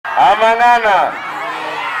Nyamagana.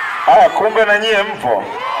 Kumbe na nyie mpo.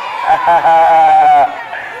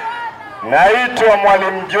 Naitwa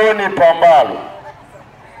Mwalimu John Pambalu.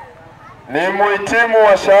 Ni muhitimu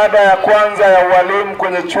wa shahada ya kwanza ya ualimu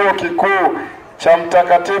kwenye chuo kikuu cha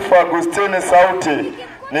Mtakatifu Agustini Sauti,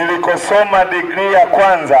 nilikosoma degree ya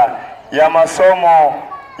kwanza ya masomo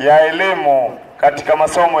ya elimu katika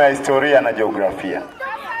masomo ya historia na jiografia.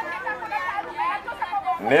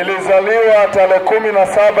 Nilizaliwa tarehe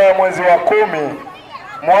 17 ya mwezi wa 10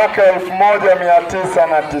 mwaka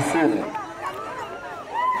 1990.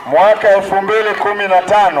 Mwaka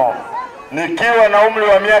 2015 nikiwa na umri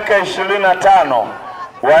wa miaka 25,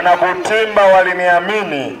 wanabutimba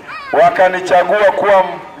waliniamini wakanichagua kuwa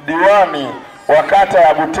diwani wa kata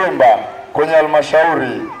ya Butimba kwenye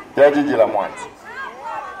halmashauri ya jiji la Mwanza.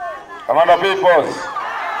 Kamanda peoples.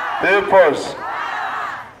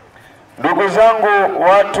 Ndugu zangu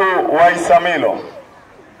watu wa Isamilo,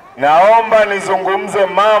 naomba nizungumze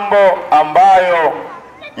mambo ambayo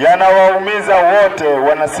yanawaumiza wote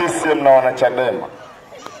wana CCM na wana Chadema.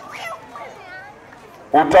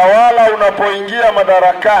 Utawala unapoingia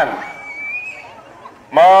madarakani,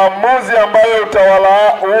 maamuzi ambayo utawala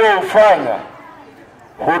huo hufanya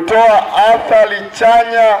hutoa athari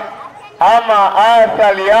chanya ama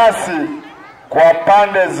athari hasi kwa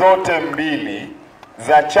pande zote mbili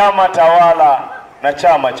za chama tawala na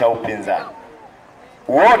chama cha upinzani.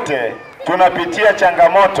 Wote tunapitia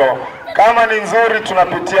changamoto, kama ni nzuri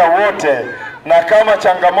tunapitia wote, na kama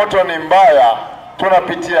changamoto ni mbaya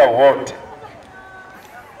tunapitia wote.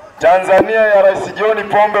 Tanzania ya Rais John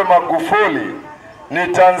Pombe Magufuli ni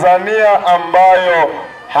Tanzania ambayo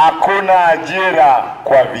hakuna ajira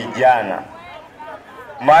kwa vijana.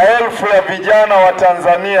 Maelfu ya vijana wa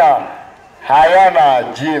Tanzania hayana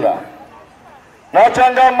ajira. Na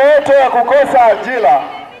changamoto ya kukosa ajira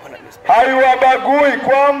haiwabagui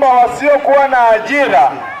kwamba wasiokuwa na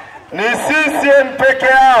ajira ni CCM peke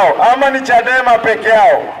yao ama ni Chadema peke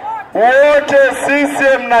yao. Wote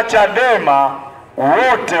CCM na Chadema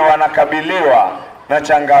wote wanakabiliwa na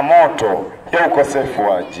changamoto ya ukosefu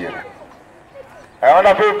wa ajira.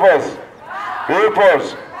 Kamanda peoples.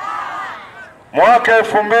 Mwaka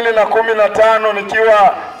 2015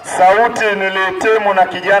 nikiwa Sauti nilihitimu na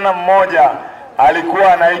kijana mmoja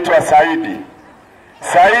alikuwa anaitwa Saidi.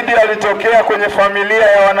 Saidi alitokea kwenye familia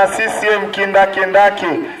ya wana CCM kindaki.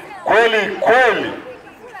 Kweli.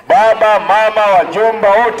 Baba, mama, wajomba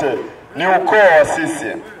wote ni ukoo wa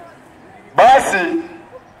CCM. Basi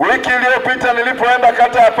wiki iliyopita nilipoenda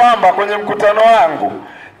kata ya Pamba kwenye mkutano wangu,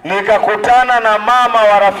 nikakutana na mama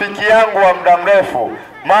wa rafiki yangu wa muda mrefu,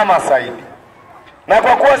 Mama Saidi. Na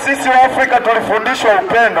kwa kuwa sisi wa Afrika tulifundishwa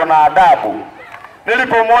upendo na adabu,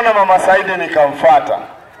 nilipomwona Mama Saidi nikamfuata.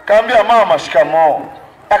 Kaambia, mama shikamoo.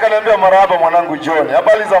 Akaniambia, marahaba mwanangu John,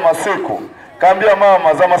 habari za masiku? Kaambia,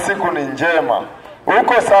 mama za masiku ni njema.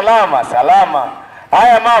 Uko salama? Salama.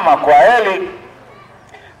 Haya mama, kwa heri.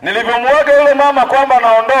 Nilivyomwaga yule mama kwamba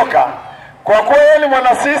naondoka, kwa kuwa yeye ni mwana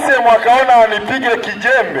CCM akaona anipige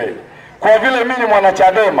kijembe kwa vile mimi ni mwana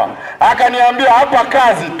Chadema, akaniambia hapa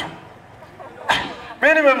kazi tu.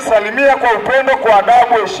 Mimi nimemsalimia kwa upendo, kwa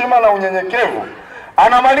adabu, heshima na unyenyekevu.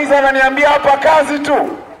 Anamaliza ananiambia hapa kazi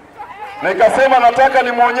tu. Nikasema nataka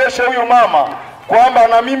nimuonyeshe huyu mama kwamba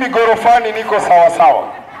na mimi gorofani niko sawa.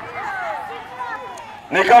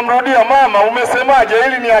 Nikamrudia, mama umesemaje,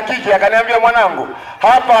 ili ni hakiki? Akaniambia, mwanangu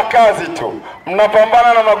hapa kazi tu.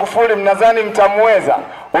 Mnapambana na Magufuli mnadhani mtamweza,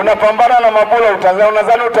 unapambana na Mabula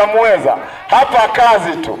unadhani utamweza, hapa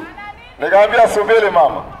kazi tu. Nikamwambia, subiri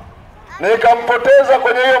mama. Nikampoteza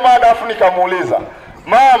kwenye hiyo mada, afu nikamuuliza,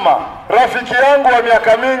 mama rafiki yangu wa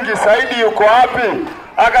miaka mingi Saidi yuko wapi?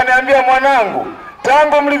 Akaniambia, mwanangu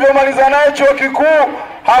tangu mlivyomaliza naye chuo kikuu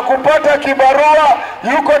hakupata kibarua,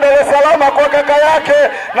 yuko Dar es Salaam kwa kaka yake.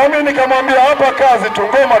 Na mimi nikamwambia hapa kazi tu,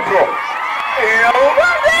 ngoma draw.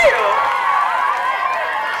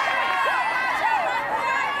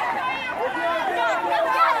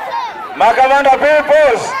 Makamanda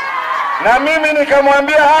peoples, na mimi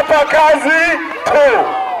nikamwambia hapa kazi tu.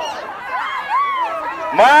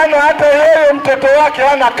 Maana hata yeye mtoto wake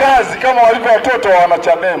hana kazi kama walivyo watoto wa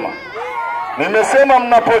wanachadema. Nimesema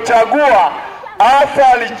mnapochagua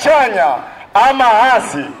athari chanya ama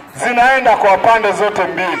hasi zinaenda kwa pande zote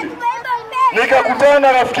mbili. Nikakutana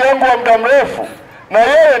na rafiki yangu wa muda mrefu, na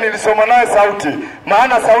yeye nilisoma naye Sauti,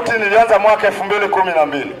 maana Sauti nilianza mwaka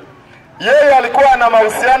 2012. Yeye alikuwa na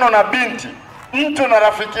mahusiano na binti mtu na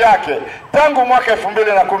rafiki yake tangu mwaka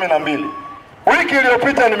 2012. Wiki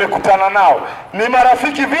iliyopita nimekutana nao, ni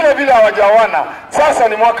marafiki vile hawajawana, sasa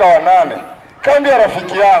ni mwaka wa 8. Kaambia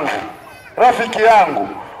rafiki yangu,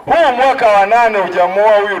 huu mwaka wa 8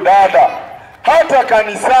 hujamuoa huyu dada. Hata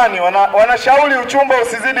kanisani wanashauri uchumba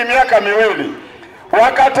usizidi miaka 2.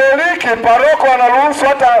 Wakatoliki paroko wanaruhusu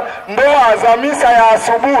hata ndoa za misa ya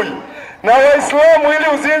asubuhi, na Waislamu ili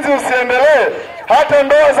uzinzi usiendelee hata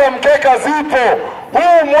ndoa za mkeka zipo.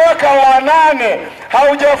 Huu mwaka wa 8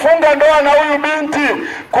 haujafunga ndoa na huyu binti,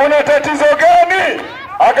 kuna tatizo gani?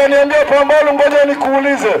 Akaniambia, Pambalu, ngoja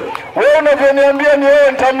nikuulize, wewe unavyoniambia ni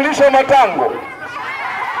wewe nitamlisha matango?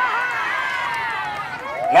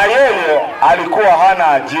 Na yeye alikuwa hana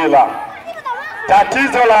ajira.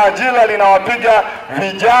 Tatizo la ajira linawapiga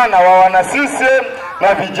vijana wa wana CCM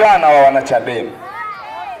na vijana wa wana Chadema.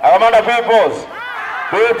 Akamanda peoples,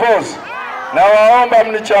 na waomba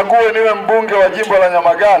mnichague niwe mbunge wa jimbo la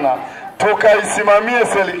Nyamagana, tukaisimamie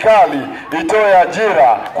serikali itoe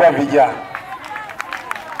ajira kwa vijana.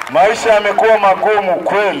 Maisha yamekuwa magumu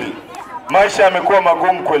kweli. Maisha yamekuwa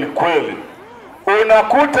magumu kweli kweli.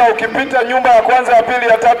 Unakuta ukipita nyumba ya kwanza, ya pili,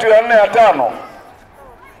 ya tatu, ya 4, ya 5,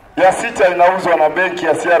 ya 6 inauzwa na benki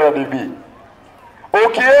ya CRDB.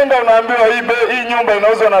 Ukienda unaambiwa hii nyumba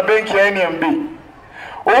inauzwa na benki ya NMB.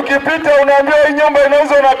 Ukipita unaambiwa hii nyumba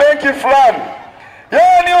inauzwa na benki fulani.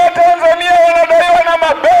 Yaani Watanzania wanadaiwa na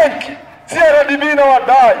mabenki. CRDB na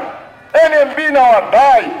wadai, NMB na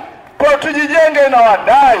wadai, kwa tujijenge na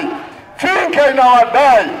wadai, Finka ina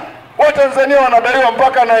wadai. Watanzania wanadaiwa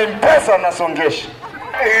mpaka na M-Pesa na songesha.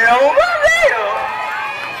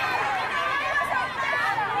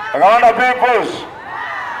 Akamanda peoples,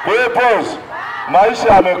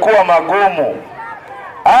 maisha yamekuwa magumu.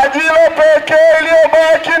 Ajira pekee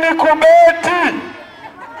iliyobaki ni kubeti.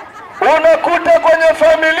 Unakuta kwenye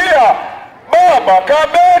familia baba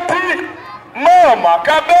kabeti, mama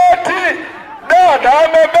kabeti, dada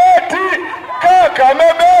amebeti, kaka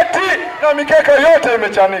amebeti, na mikeka yote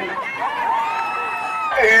imechanika.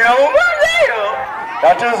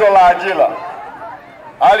 Tatizo la ajira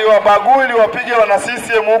aliwabagui, liwapige wana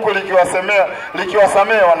CCM huku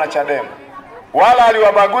likiwasamea wana Chadema, wala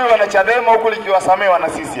aliwabagui wana Chadema huku likiwasamea wana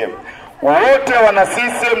CCM. Wote wana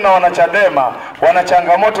CCM na wana Chadema wana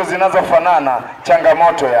changamoto zinazofanana,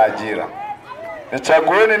 changamoto ya ajira.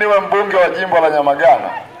 Nichagueni niwe mbunge wa jimbo la Nyamagana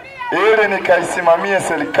ili nikaisimamie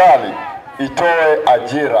serikali itoe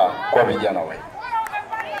ajira kwa vijana wetu.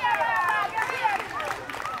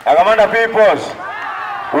 Akamanda peoples,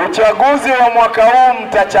 uchaguzi wa mwaka huu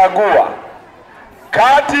mtachagua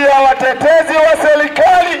kati ya watetezi wa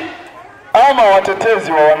serikali ama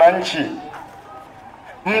watetezi wa wananchi.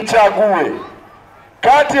 Mchague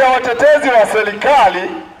kati ya watetezi wa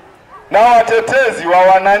serikali na watetezi wa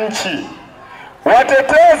wananchi.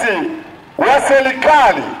 Watetezi wa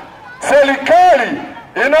serikali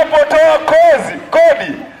inapotoa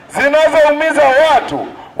kodi zinazoumiza watu,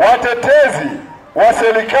 watetezi wa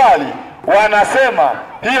serikali wanasema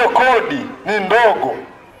hiyo kodi ni ndogo.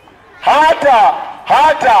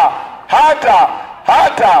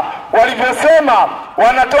 Hata walivyosema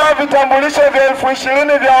wanatoa vitambulisho vya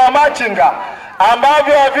 20,000 vya wamachinga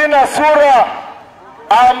ambavyo havina sura,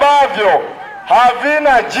 ambavyo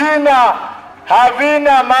havina jina,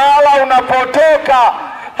 havina mahala unapotoka,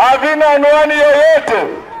 havina anwani yoyote.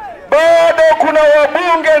 Bado kuna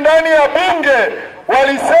wabunge ndani ya bunge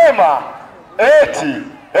walisema eti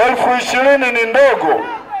 20,000 ni ndogo,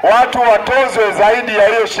 watu watozwe zaidi ya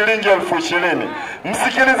hiyo shilingi 20,000.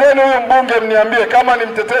 Msikilizeni huyu mbunge, mniambie kama ni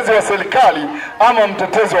mtetezi wa serikali ama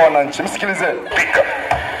mtetezi wa wananchi. Msikilizeni.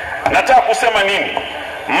 Nataka kusema nini?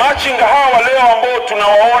 Machinga hawa leo ambao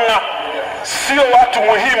tunawaona sio watu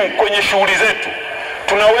muhimu kwenye shughuli zetu,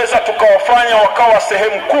 tunaweza tukawafanya wakawa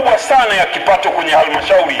sehemu kubwa sana ya kipato kwenye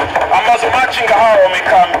halmashauri ambazo machinga hawa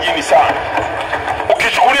wamekaa mjini sana.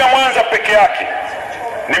 Ukichukulia Mwanza peke yake,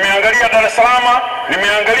 nimeangalia Dar es Salaam,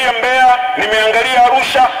 nimeangalia Mbeya, nimeangalia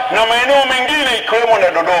Arusha na maeneo mengine ikiwemo na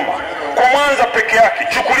Dodoma. Kwa Mwanza peke yake,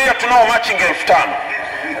 chukulia tunao machinga 5,000.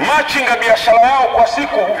 Machinga biashara yao kwa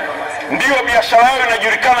siku, ndiyo biashara yao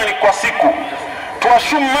inajulikana ni kwa siku.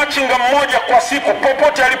 Tuashumu machinga mmoja kwa siku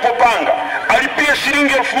popote alipopanga alipia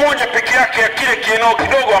shilingi 1,000 peke yake ya kile kieneo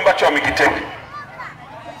kidogo ambacho amekitenga.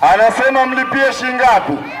 Anasema mlipie shilingi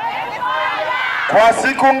ngapi? Kwa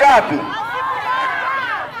siku ngapi?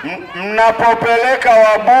 Mnapopeleka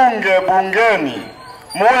wabunge bungeni,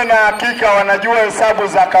 muwe na hakika wanajua hesabu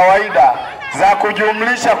za kawaida za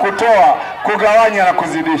kujumlisha, kutoa, kugawanya na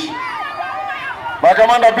kuzidisha.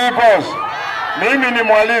 Makamanda peoples, mimi ni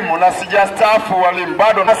mwalimu na sijastaafu walimu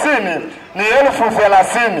bado. Nasini ni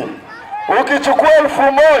 30,000. Ukichukua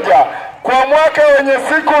 1,000 kwa mwaka wenye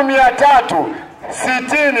siku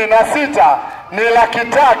 366 ni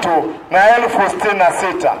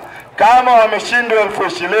 366,000. Kama wameshindwa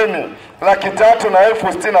 20,000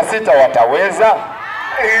 366,000 wataweza?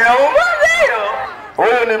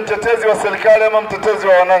 Huyu ni mtetezi wa serikali ama mtetezi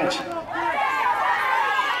wa wananchi?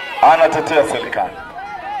 Anatetea serikali.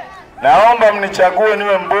 Naomba mnichague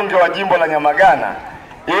niwe mbunge wa jimbo la Nyamagana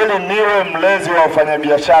ili niwe mlezi wa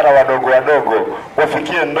wafanyabiashara wadogo wadogo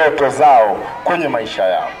wafikie ndoto zao kwenye maisha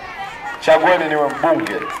yao. Chagueni niwe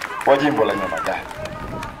mbunge wa jimbo la Nyamagana.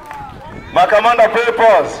 Makamanda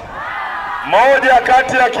Peoples, moja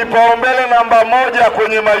kati ya kipaumbele namba 1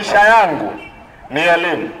 kwenye maisha yangu ni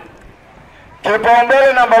elimu.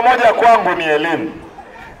 Kipaumbele namba 1 kwangu ni elimu.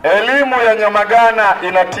 Elimu ya Nyamagana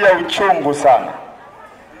inatia uchungu sana.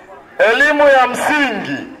 Elimu ya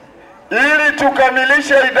msingi, ili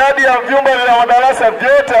tukamilishe idadi ya vyumba vya madarasa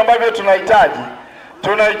vyote ambavyo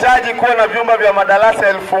tunahitaji kuwa na vyumba vya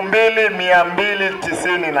madarasa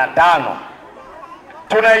 2295.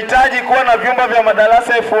 Tunahitaji kuwa na vyumba vya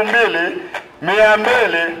madarasa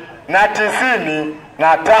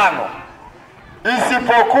 2295.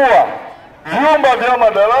 Isipokuwa vyumba vya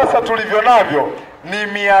madarasa tulivyo navyo ni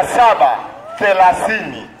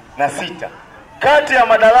 736. Kati ya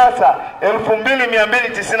madarasa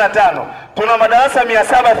 2295 tuna madarasa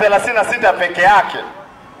 736 peke yake.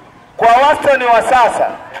 Kwa wastani wa sasa,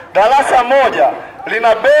 darasa moja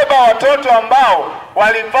linabeba watoto ambao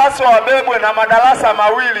walipaswa wabebwe na madarasa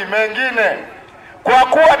mawili mengine. Kwa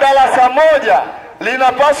kuwa darasa moja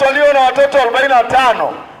linapaswa liwe na watoto 45,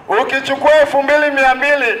 ukichukua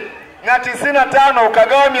 2295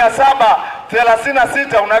 ukagawa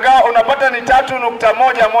 736 unapata ni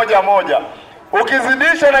 3.111.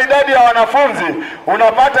 Ukizidisha na idadi ya wanafunzi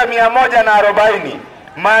unapata 140.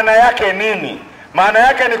 Maana yake nini? Maana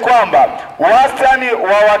yake ni kwamba wastani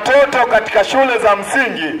wa watoto katika shule za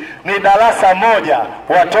msingi ni darasa moja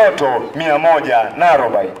watoto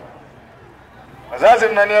 140. Wazazi,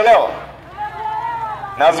 mnanielewa?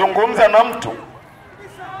 Nazungumza na mtu.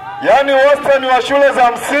 Yaani wastani wa shule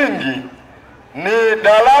za msingi ni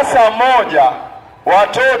darasa moja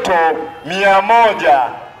watoto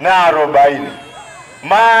 140.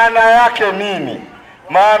 Maana yake nini?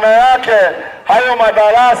 Maana yake hayo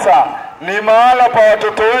madarasa ni mahala pa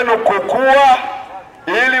watoto wenu kukua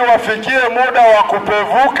ili wafikie muda wa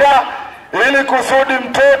kupevuka, ili kusudi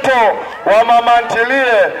mtoto wa mama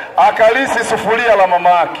ntilie akalisi sufuria la mama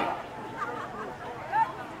yake.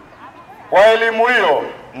 Kwa elimu hiyo,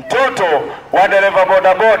 mtoto wa dereva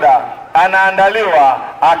bodaboda anaandaliwa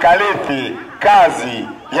akalithi kazi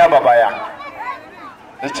ya baba yake.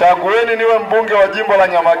 Nichagueni niwe mbunge wa jimbo la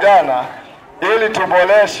Nyamagana ili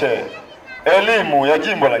tuboreshe elimu ya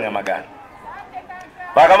jimbo la Nyamagana.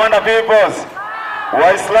 Makamanda Peoples,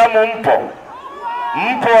 Waislamu mpo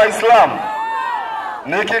Waislamu?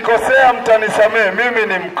 Nikikosea mtanisamehe, mimi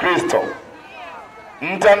ni Mkristo,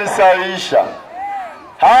 mtanisahihisha.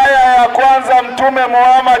 Haya ya kwanza, Mtume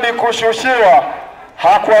Muhammad kushushiwa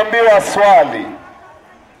hakuambiwa swali,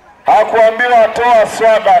 hakuambiwa toa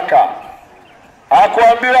sadaka,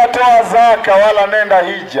 hakuambiwa toa zaka wala nenda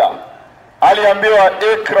hija. Aliambiwa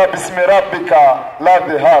ikra bismi rabbika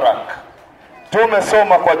ladhi harak.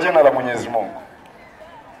 Tumesoma kwa jina la Mwenyezi Mungu.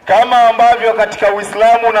 Kama ambavyo katika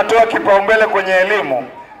Uislamu unatoa kipaumbele kwenye elimu,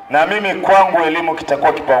 na mimi kwangu elimu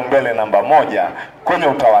kitakuwa kipaumbele namba 1 kwenye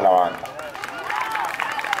utawala wangu.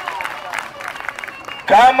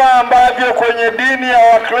 Kama ambavyo kwenye dini ya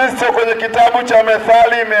Wakristo kwenye kitabu cha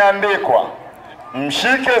Methali imeandikwa,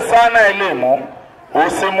 mshike sana elimu,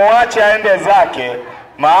 usimuache aende zake,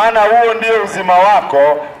 maana huo ndio uzima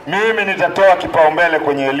wako. Mimi nitatoa kipaumbele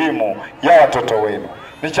kwenye elimu ya watoto wenu.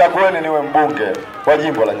 Nichagueni niwe mbunge wa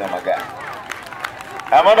jimbo la Nyamagana.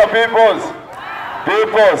 Amanda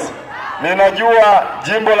Peoples, ninajua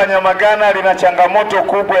jimbo la Nyamagana lina changamoto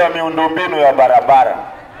kubwa ya miundombinu ya barabara.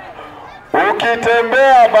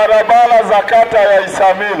 Ukitembea barabara za kata ya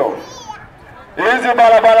Isamilo, hizi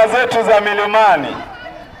barabara zetu za milimani,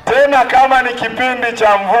 tena kama ni kipindi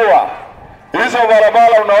cha mvua, hizo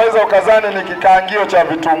barabara unaweza ukazani ni kikaangio cha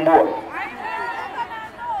vitumbua.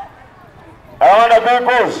 Amanda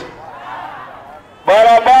Peoples,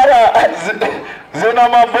 barabara zina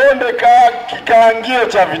mabonde kikaangio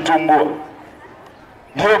cha vitumbua.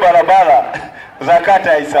 Ndio barabara za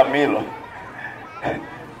kata ya Isamilo.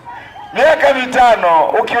 Miaka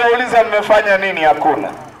 5 ukiwauliza nimefanya nini, hakuna.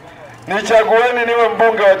 Nichagueni niwe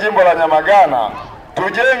mbunge wa jimbo la Nyamagana,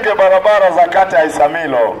 tujenge barabara za kata ya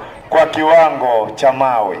Isamilo kwa kiwango cha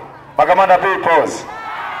mawe. Makamanda Peoples,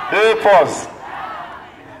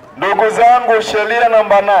 ndugu zangu, sheria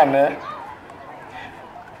namba 8,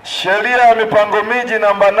 sheria ya mipango miji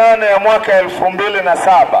namba 8 ya mwaka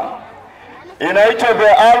 2007 inaitwa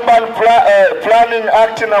the Urban Planning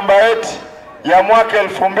Act namba 8 ya mwaka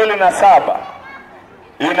 2007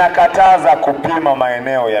 inakataza kupima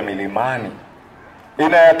maeneo ya milimani,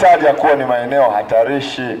 inayataja kuwa ni maeneo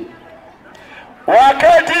hatarishi.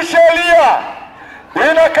 Wakati sheria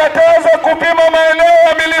inakataza kupima maeneo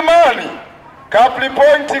ya milimani, Kapli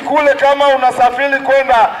Point kule, kama unasafiri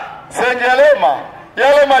kwenda Sengerema,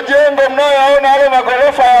 yale majengo mnayoyaona, yale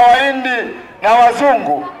magorofa ya Wahindi na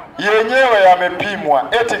wazungu, yenyewe yamepimwa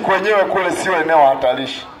eti kwenyewe kule sio eneo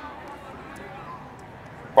hatarishi.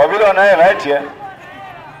 Kwa vile wanaela eti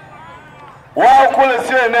wao kule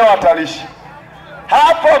sio eneo hatarishi.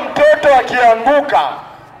 Hapa mtoto akianguka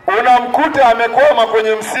unamkuta amekwama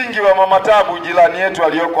kwenye msingi wa Mama Tabu, jirani yetu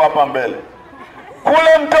aliyoko hapa mbele.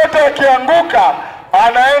 Kule mtoto akianguka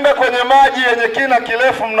anaenda kwenye maji yenye kina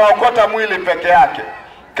kirefu, mnaokota mwili peke yake.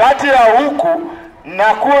 Kati ya huku na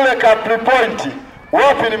kule Kapli Point,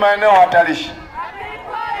 wapi ni maeneo hatarishi?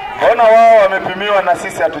 Mbona wao wamepimiwa na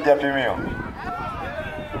sisi hatujapimiwa?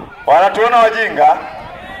 Wanatuona wajinga.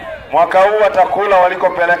 Mwaka huu watakula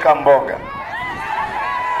walikopeleka mboga.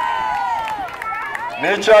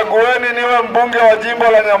 Nichagueni niwe mbunge wa jimbo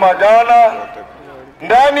la Nyamagana.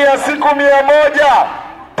 Ndani ya siku 100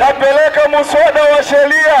 tapeleka muswada wa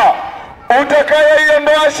sheria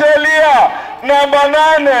utakayeiondoa sheria namba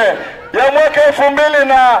 8 ya mwaka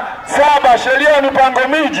 2007, sheria ya mipango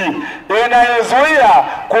miji, inayozuia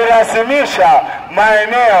kurasimisha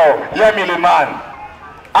maeneo ya milimani.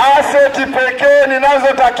 Aseti pekee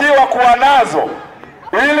ninazotakiwa kuwa nazo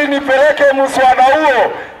ili nipeleke muswada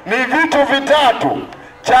huo ni vitu vitatu.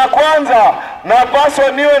 Cha kwanza,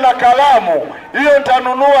 napaswa niwe na kalamu, hiyo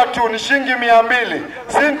nitanunua tu, ni shilingi 200,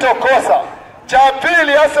 sintokosa. Cha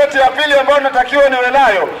pili, aseti ya pili ambayo natakiwa niwe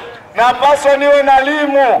nayo, napaswa niwe na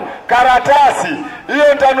limu, karatasi,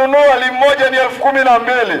 hiyo nitanunua, limu moja ni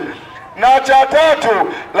 12,000. Na cha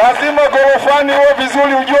tatu, lazima gorofani uwe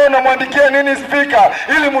vizuri, ujue unamwandikia nini spika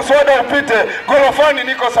ili muswada upite. Gorofani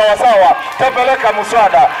niko sawa sawa, tapeleka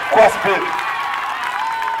muswada kwa spika.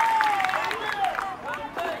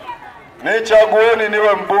 Nichagueni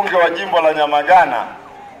niwe mbunge wa jimbo la Nyamagana,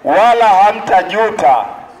 wala hamtajuta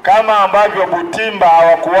kama ambavyo Butimba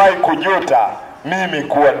hawakuwahi kujuta mimi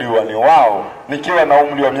kuwa diwani wao nikiwa na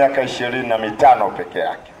umri wa miaka 25 peke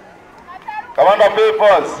yake. Kamanda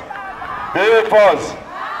Peoples,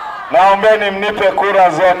 naombeni mnipe kura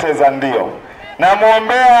zote za ndio.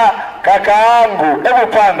 Namuombea kaka yangu, hebu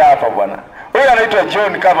panda hapa bwana. Huyu anaitwa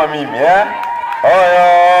John kama mimi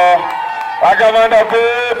Oyo. Kamanda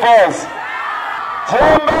Peoples,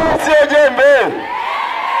 jembe sio jembe,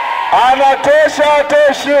 anatosha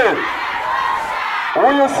atoshe.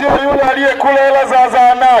 Huyu sio yule aliyekula hela za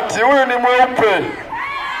zahanati, huyu ni mweupe.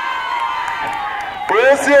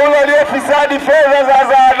 Huyu sio yule aliyefisadi fedha za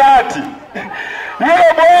zahanati. Yule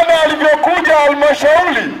bwana alivyokuja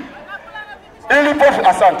halmashauri,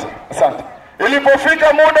 asante.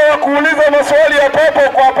 Ilipofika muda wa kuuliza maswali ya papo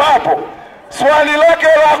kwa papo, swali lake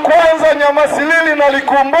la kwanza Nyamasilili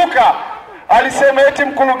nalikumbuka, alisema eti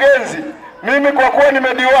mkurugenzi, mimi kwa kuwa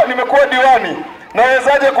nimekuwa diwani,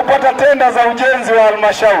 nawezaje kupata tenda za ujenzi wa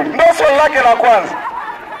halmashauri? Ndio swali lake la kwanza.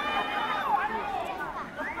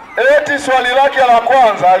 Eti swali lake la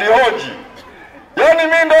kwanza alihoji. Yaani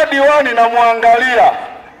mimi ndo diwani namuangalia,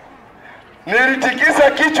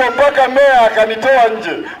 nilitikisa kichwa mpaka meya akanitoa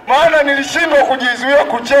nje, maana nilishindwa kujizuia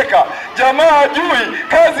kucheka. Jamaa hajui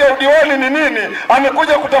kazi ya udiwani ni nini,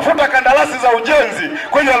 amekuja kutafuta kandarasi za ujenzi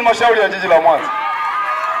kwenye halmashauri ya jiji la Mwanza.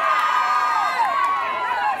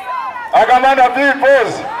 Kamanda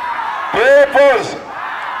Peoples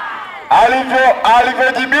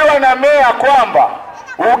alivyojibiwa na meya kwamba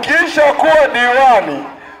ukisha kuwa diwani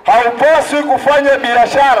haupaswi kufanya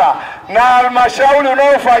biashara na halmashauri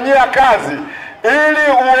unayofanyia kazi,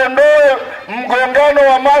 ili uondoe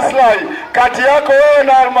mgongano wa maslahi kati yako wewe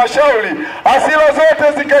na halmashauri, hasira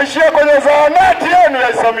zote zikaishia kwenye zahanati yenu ya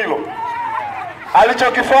Isamilo.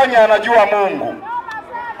 Alichokifanya anajua Mungu.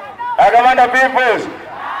 Kamanda Peoples,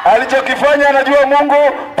 alichokifanya anajua Mungu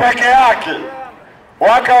peke yake.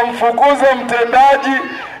 Wakamfukuza mtendaji.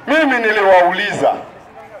 Mimi niliwauliza,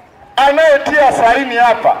 anayetia saini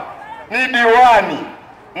hapa ni diwani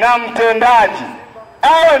na mtendaji,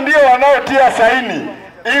 hao ndio wanaotia saini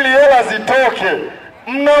ili hela zitoke.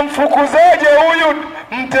 Mnamfukuzaje huyu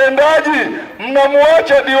mtendaji,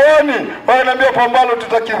 mnamuacha diwani? Wananiambia Pambalu,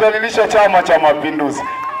 tutakidhalilisha Chama cha Mapinduzi.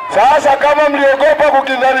 Sasa kama mliogopa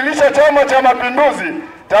kukidhalilisha Chama cha Mapinduzi,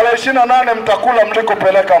 tarehe 28 mtakula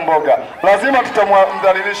mlikopeleka mboga. Lazima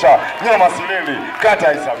tutamdhalilisha Nyamasilili, kata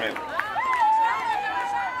ya Isamilo.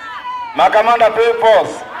 Makamanda Peoples,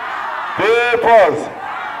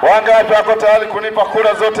 wangapi wako tayari kunipa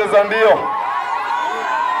kura zote za ndio?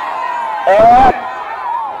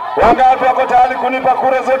 Wangapi wako tayari kunipa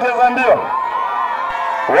kura zote za ndio?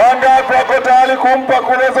 Wangapi wako tayari kumpa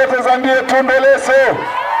kura zote za ndio Tundu Lissu?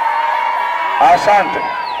 Asante.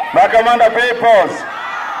 Makamanda Peoples,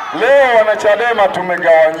 leo wana Chadema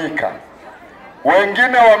tumegawanyika.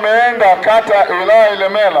 Wengine wameenda kata wilaya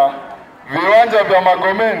Ilemela, viwanja vya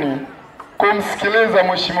Magomeni kumsikiliza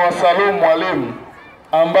Mheshimiwa Salum Mwalimu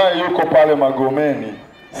ambaye yuko pale Magomeni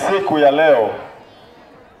siku ya leo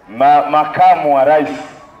na makamu wa rais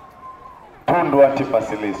Tundu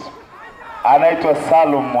Antipas Lissu. Anaitwa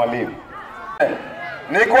Salum Mwalimu.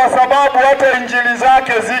 Ni kwa sababu hata injili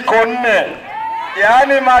zake ziko 4.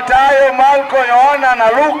 Yaani Mathayo, Marko, Yohana na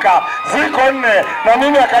Luka ziko 4 na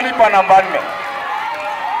mimi akanipa namba 4.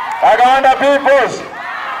 Makamanda Peoples,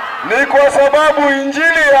 ni kwa sababu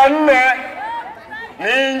injili ya 4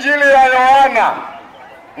 ni injili ya Yohana.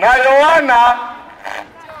 Na Yohana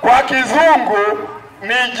kwa kizungu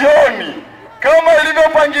ni John. Kama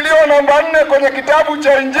ilivyopangiliwa namba 4 kwenye kitabu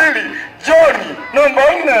cha Injili, John namba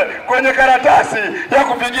 4 kwenye karatasi ya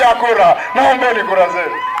kupigia kura. Naombeni kura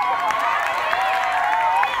zenu.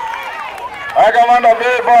 Makamanda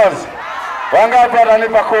Peoples, wangapi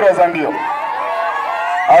watanipa kura za ndio?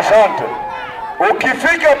 Asante.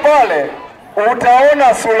 Ukifika pale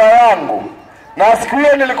utaona sura yangu. Na siku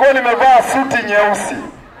hiyo nilikuwa nimevaa suti nyeusi.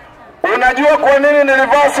 Unajua kwa nini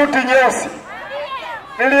nilivaa suti nyeusi?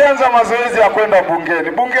 Nilianza mazoezi ya kwenda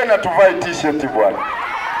bungeni. Bungeni atuvai t-shirt bwana.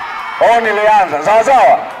 Nilianza.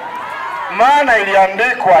 Sawa. Maana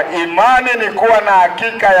iliandikwa imani ni kuwa na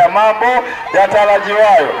hakika ya mambo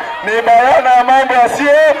yatarajiwayo. Ni bayana ya mambo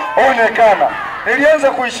yasiyoonekana.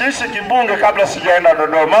 Nilianza kuishiishi kibunge kabla sijaenda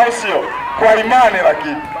Dodoma, au sio? Kwa imani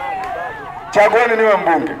lakini. Chagueni niwe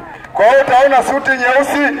mbunge. Kwa hiyo utaona suti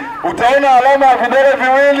nyeusi, utaona alama ya vidole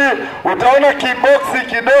viwili, utaona kiboksi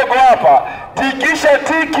kidogo hapa. Tikisha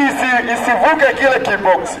tiki isivuke kile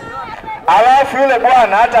kiboksi. Alafu yule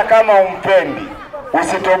bwana hata kama umpendi,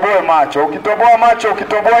 usitoboe macho. Ukitoboa macho,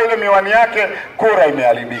 ukitoboa ile miwani yake, kura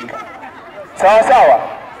imeharibika. Sawa sawa?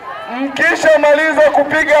 Mkisha maliza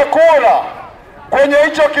kupiga kura, kwenye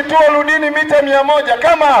hicho kituo rudini mita 100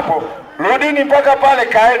 kama hapo. Rudini mpaka pale,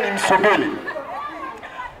 kaeni msubiri.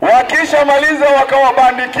 Wakisha maliza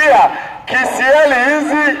wakawabandikia kisieli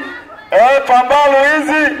hizi, Pambalu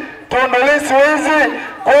hizi, Tundu Lissu hizi,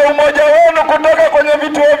 kwa umoja wenu kutoka kwenye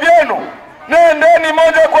vituo vyenu, nendeni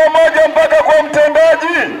moja kwa moja mpaka kwa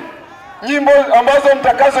mtendaji. Nyimbo ambazo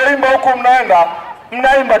mtakazoimba huku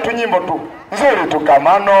mnaimba tu nyimbo tu nzuri tu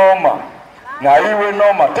kama noma na iwe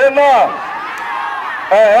noma tena.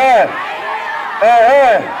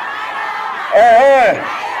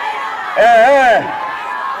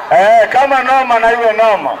 Kama noma na iwe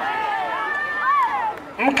noma.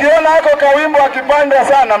 Mkiona hako kawimbo akipanda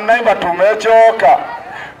sana, mnaimba tumechoka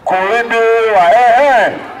kuibiwa.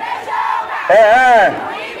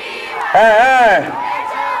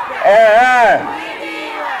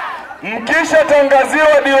 Mkisha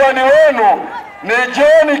tangaziwa diwani wenu ni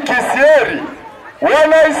John Kisieri,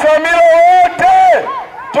 wanaisamila wote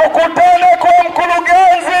tukutane kwa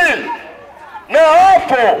mkurugenzi. Na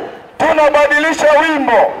hapo tunabadilisha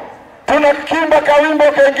wimbo, tunakimba kawimbo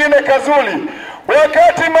kengine kazuli.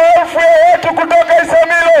 Wakati maelfu ya watu kutoka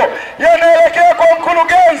Isamilo yanaelekea kwa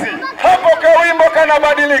mkurugenzi, hapo kawimbo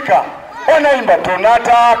kanabadilika. Wanaimba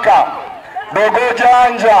tunataka dogo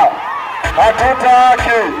janja,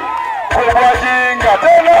 hatutaki kubwa jinga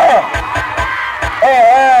tena.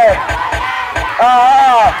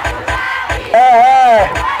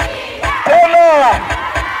 Tena.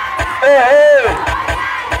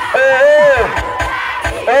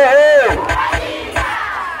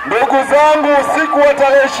 Ndugu zangu, usiku wa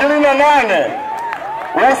tarehe 28,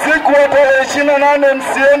 usiku wa tarehe 28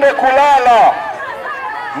 msiende kulala.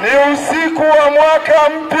 Ni usiku wa mwaka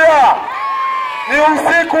mpya. Ni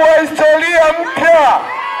usiku wa historia mpya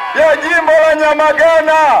ya jimbo la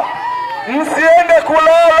Nyamagana. Msiende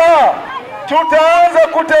kulala. Tutaanza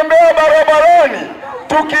kutembea barabarani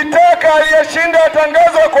tukitaka aliyeshinda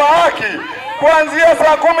atangazwe kwa haki. Kuanzia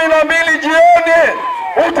saa 12 jioni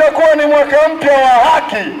utakuwa ni mwaka mpya wa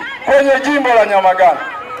haki kwenye jimbo la Nyamagana.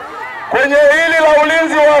 Kwenye hili la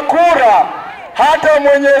ulinzi wa kura, hata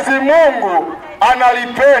Mwenyezi Mungu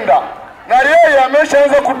analipenda, na yeye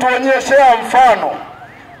ameshaanza kutuonyeshea mfano.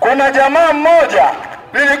 Kuna jamaa mmoja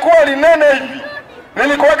lilikuwa linene hivi,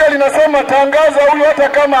 lilikuwa linasema tangaza huyu hata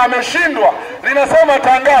kama ameshindwa, linasema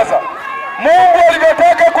tangaza. Mungu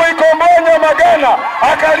alivyotaka kuikomboa Nyamagana,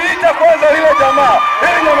 akaliita kwanza lile jamaa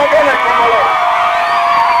ili Nyamagana ikombolewe.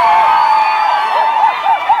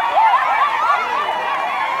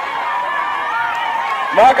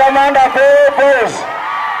 Makamanda Peoples,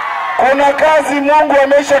 kuna kazi Mungu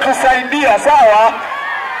ameshatusaidia, sawa?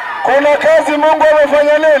 Kuna kazi Mungu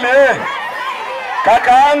amefanya nini?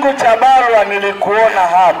 Kaka yangu Chabarwa, nilikuona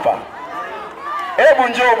hapa. Hebu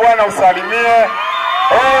njoo bwana usalimie.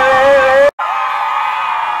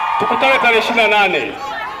 Tukutane tarehe 28.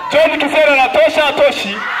 John Kisera anatosha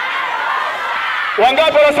atoshi?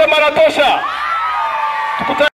 Wangapi wanasema anatosha? Tukutane